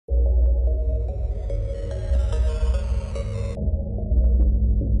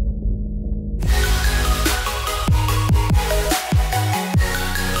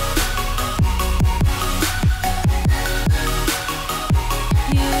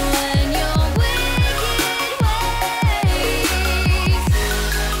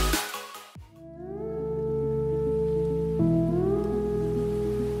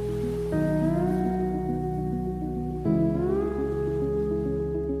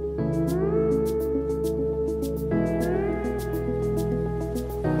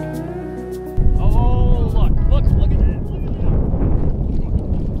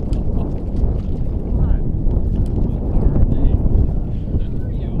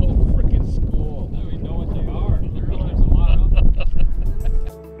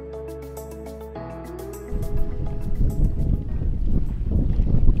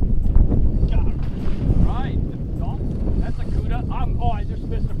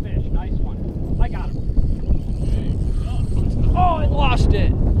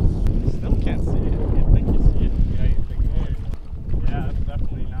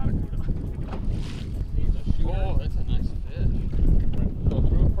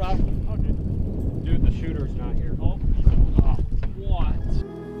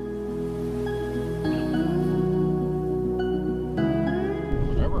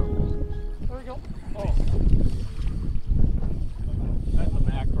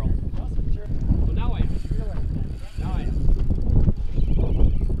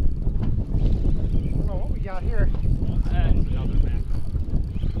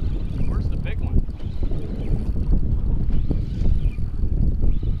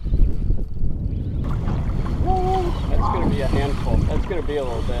gonna be a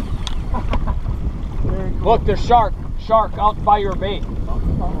little bit. Very cool. Look, there's shark out by your bait.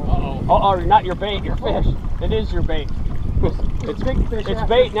 Oh, not your bait, your fish. It is your bait. It's big fish. It's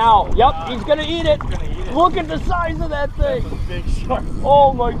bait now. Yep, he's gonna eat it. Look at the size of that thing. That's a big shark.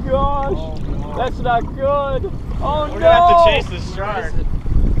 Oh my gosh. Oh, no. That's not good. Oh no. We're gonna have to chase this shark.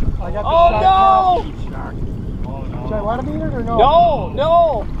 I got the Oh shark. Oh no. Should I let him eat it or no?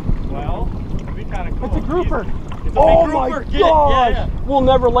 No. Well, it'd be kind of cool. It's a grouper. It's a Oh big my grouper. gosh. Yeah. We'll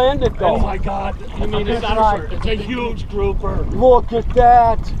never land it though. Oh my god. You mean it's not a shark? It's a huge grouper. Look at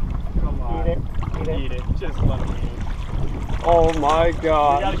that. Come on. Eat it. Eat it. Just let him eat it. Oh my You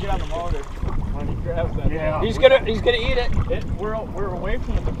god. gotta get on the motor when he grabs that. Yeah. He's gonna eat it. We're away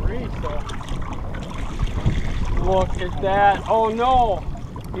from the debris, so. Look at that. Oh no.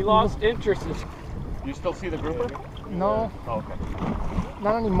 He lost interest. You still see the grouper? No, Oh, okay.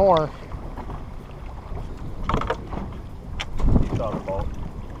 not anymore. He's on the boat.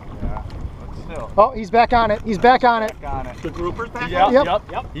 Yeah. But still. Oh, he's back on it. He's back on it. Back on it. The grouper's back Yep, on it?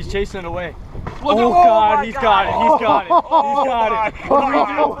 Yep. He's chasing it away. Look Oh at god, he's got it. He's got it. He's got it. What do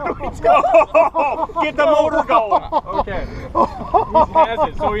we do? Let's go. Get the motor going. Okay. He has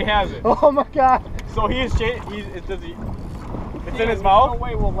it. So he has it. Oh my god. So he is chasing. It's in his No mouth?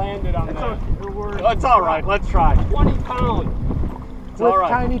 way we'll land it on that. It's all right. Let's try. 20 pounds. It's With all right.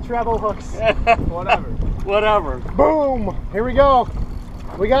 tiny treble hooks. Whatever. Boom. Here we go.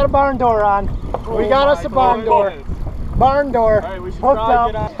 We got a barn door on. We got us a barn door. Barn door. All right, we should hooked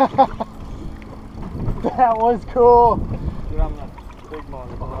probably up. get on. That was cool. Get on the big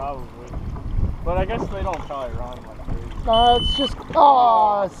motor, probably. But I guess they don't probably run like crazy. It's just,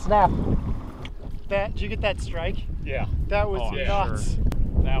 oh, snap. Did you get that strike? Yeah. That was Oh, yeah, nuts. sure.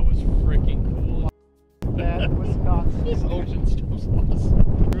 That was freaking cool. That was nuts. This ocean's so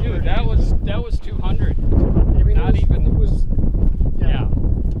awesome. Dude, that was 200. I mean, Not even. It was, Yeah.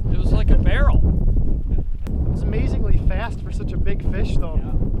 It was like a barrel. It was amazingly fast for such a big fish, though.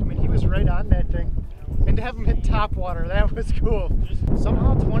 Yeah. I mean, he was right on that thing. And to have him hit top water, that was cool.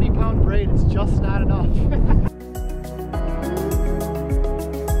 Somehow 20-pound braid is just not enough.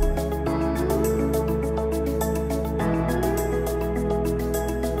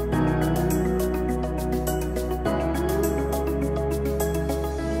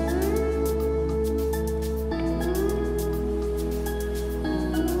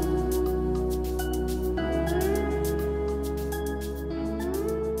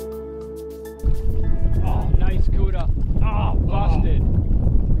 Busted.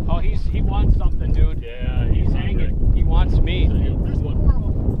 Oh, he wants something, dude. Yeah, he's hanging. He wants meat. There's one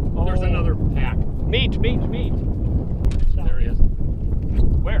more. There's another pack. Meat. There he is.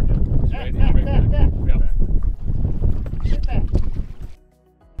 Where? Straight back. Yep. Sit back.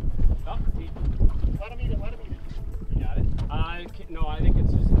 Oh, Let him eat it, let him eat it. you got it? No, I think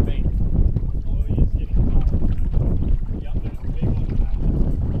it's just the bait. Oh, he's getting caught. Yep, there's a big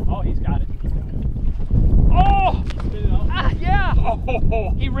one. Oh, he's got it. Oh! Ah, yeah!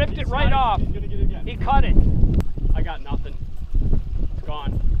 Oh, He ripped it right off. He's gonna get it again. He cut it. I got nothing. It's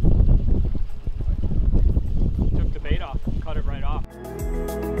gone. Took the bait off. Cut it right off.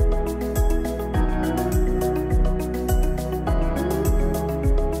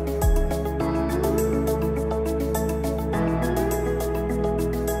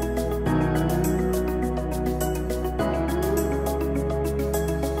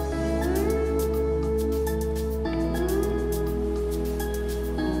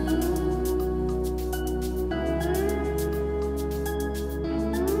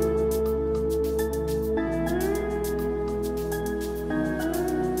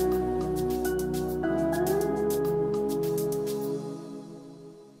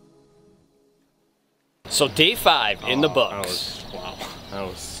 So day 5 in the books. Wow, that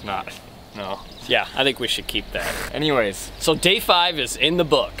was not, no. Yeah, I think we should keep that. Anyways. So day 5 is in the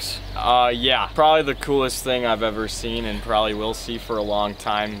books. Yeah, probably the coolest thing I've ever seen and probably will see for a long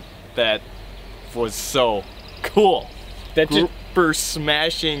time. That was so cool. That just Grouper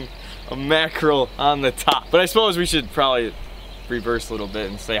smashing a mackerel on the top. But I suppose we should probably reverse a little bit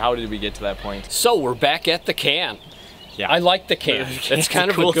and say, how did we get to that point? So we're back at the can. Yeah. I like the can. It's kind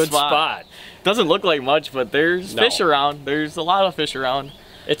of cool a good spot. Doesn't look like much, but there's fish around. There's a lot of fish around.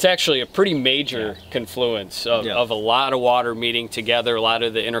 It's actually a pretty major confluence of a lot of water meeting together, a lot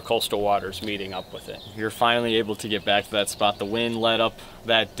of the intercoastal waters meeting up with it. You're finally able to get back to that spot. The wind let up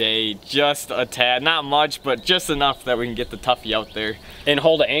that day just a tad, not much, but just enough that we can get the toughie out there. And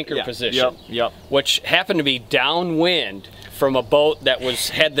hold an anchor position, which happened to be downwind from a boat that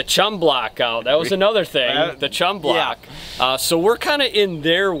had the chum block out. That was another thing, the chum block. So we're kind of in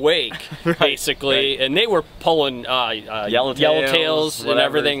their wake, basically, and they were pulling yellowtails and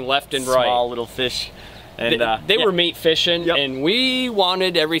everything left and right. Small little fish. And they were meat fishing, and we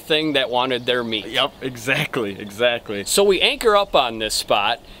wanted everything that wanted their meat. Yep, exactly. So we anchor up on this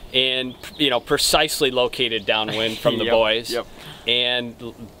spot, and precisely located downwind from the boys. And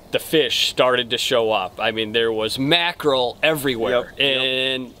the fish started to show up. I mean, there was mackerel everywhere,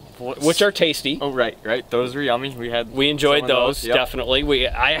 and which are tasty. Oh, right. Those were yummy. We enjoyed those definitely.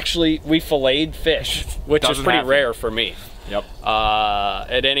 We filleted fish, which is pretty rare for me.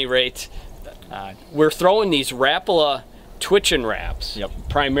 At any rate, we're throwing these Rapala twitching wraps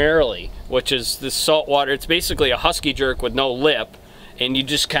primarily, which is this saltwater. It's basically a husky jerk with no lip, and you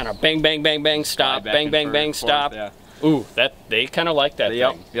just kind of bang, bang, bang, bang, stop, bang, bang, bang, stop. Ooh, they kind of like that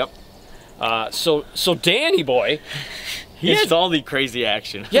thing. So Danny boy, he has all the crazy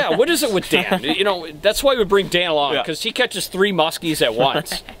action. Yeah, what is it with Dan? That's why we bring Dan along, because he catches 3 muskies at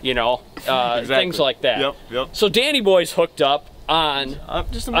once. Things like that. So Danny boy's hooked up on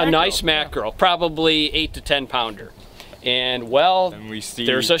just a nice mackerel, probably 8 to 10 pounder. And we see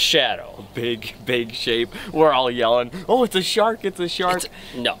there's a shadow. A big shape. We're all yelling, "Oh, it's a shark, it's a shark."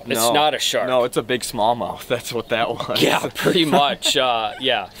 No, it's not a shark. No, it's a big smallmouth. That's what that was. Yeah, pretty much.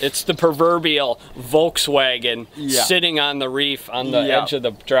 It's the proverbial Volkswagen sitting on the reef on the edge of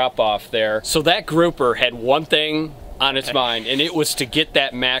the drop-off there. So that grouper had one thing on its mind, and it was to get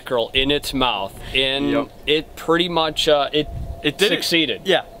that mackerel in its mouth. And it pretty much, it succeeded.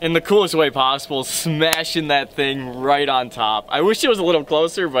 Yeah, in the coolest way possible, smashing that thing right on top. I wish it was a little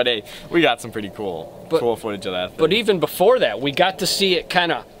closer, but hey, we got some pretty cool footage of that thing. But even before that, we got to see it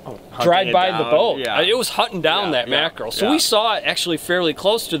kind of drive by the boat. It was hunting down that mackerel. So we saw it actually fairly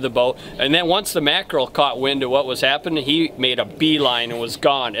close to the boat, and then once the mackerel caught wind of what was happening, he made a beeline and was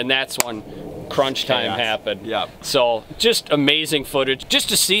gone, and that's when crunch time happened. So just amazing footage. Just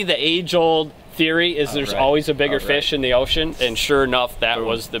to see the age-old theory is there's always a bigger fish in the ocean, and sure enough, that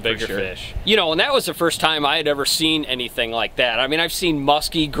was the bigger fish. And that was the first time I had ever seen anything like that. I mean, I've seen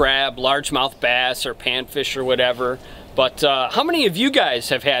muskie grab largemouth bass or panfish or whatever, but how many of you guys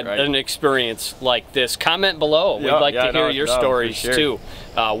have had an experience like this? Comment below. We'd like to hear your stories too.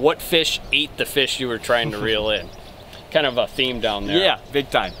 What fish ate the fish you were trying to reel in? Kind of a theme down there. Yeah, big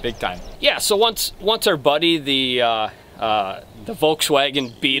time. Yeah, so once our buddy, the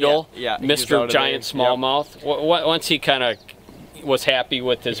Volkswagen Beetle, Mr. Giant Smallmouth, once he kind of was happy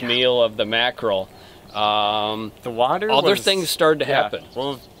with his meal of the mackerel, other things started to happen.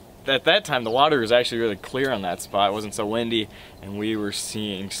 Well, at that time, the water was actually really clear on that spot. It wasn't so windy, and we were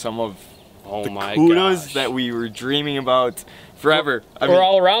seeing some of the kudos that we were dreaming about forever. We're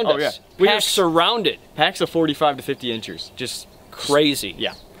all around us. We are surrounded. Packs of 45 to 50 inches. Just crazy.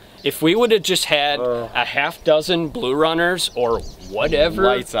 Yeah. If we would have just had a half dozen blue runners or whatever.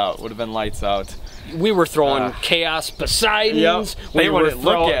 Lights out. Would have been lights out. We were throwing Chaos Poseidons. They wouldn't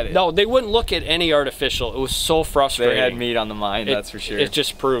look at it. No, they wouldn't look at any artificial. It was so frustrating. They had meat on the mind, that's for sure. It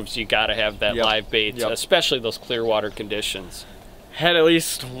just proves you got to have that live bait, especially those clear water conditions. Had at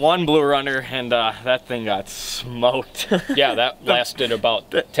least one blue runner, and that thing got smoked. Yeah, that lasted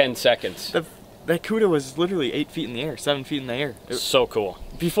about 10 seconds. That cuda was literally 8 feet in the air, 7 feet in the air. So cool.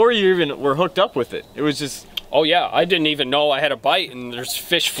 Before you even were hooked up with it, it was just... Oh yeah, I didn't even know I had a bite, and there's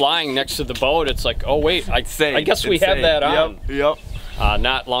fish flying next to the boat. It's like, oh wait, I guess we have that on.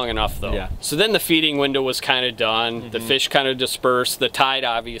 Not long enough though. Yeah. So then the feeding window was kind of done. The fish kind of dispersed. The tide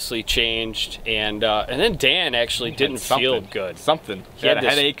obviously changed, and then Dan actually didn't feel good. He had a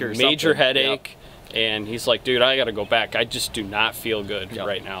headache or major headache. And he's like, dude, I gotta go back. I just do not feel good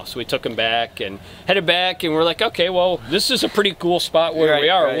right now. So we took him back and headed back, and we're like, okay, well, this is a pretty cool spot where we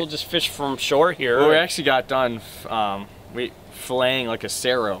are. We'll just fish from shore here. Well, we actually got done filleting like a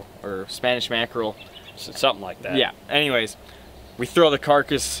cerro or Spanish mackerel. Something like that. Yeah, anyways, we throw the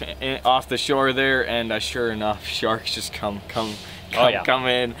carcass off the shore there, and sure enough, sharks just come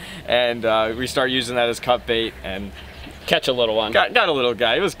in, and we start using that as cut bait, and catch a little one. Got a little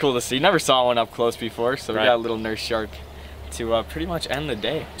guy. It was cool to see. Never saw one up close before, so we got a little nurse shark to pretty much end the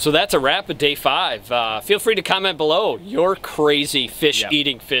day. So that's a wrap of day 5. Feel free to comment below your crazy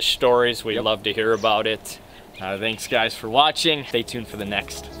eating fish stories. We'd love to hear about it. Thanks guys for watching. Stay tuned for the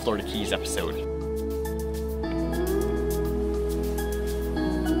next Florida Keys episode.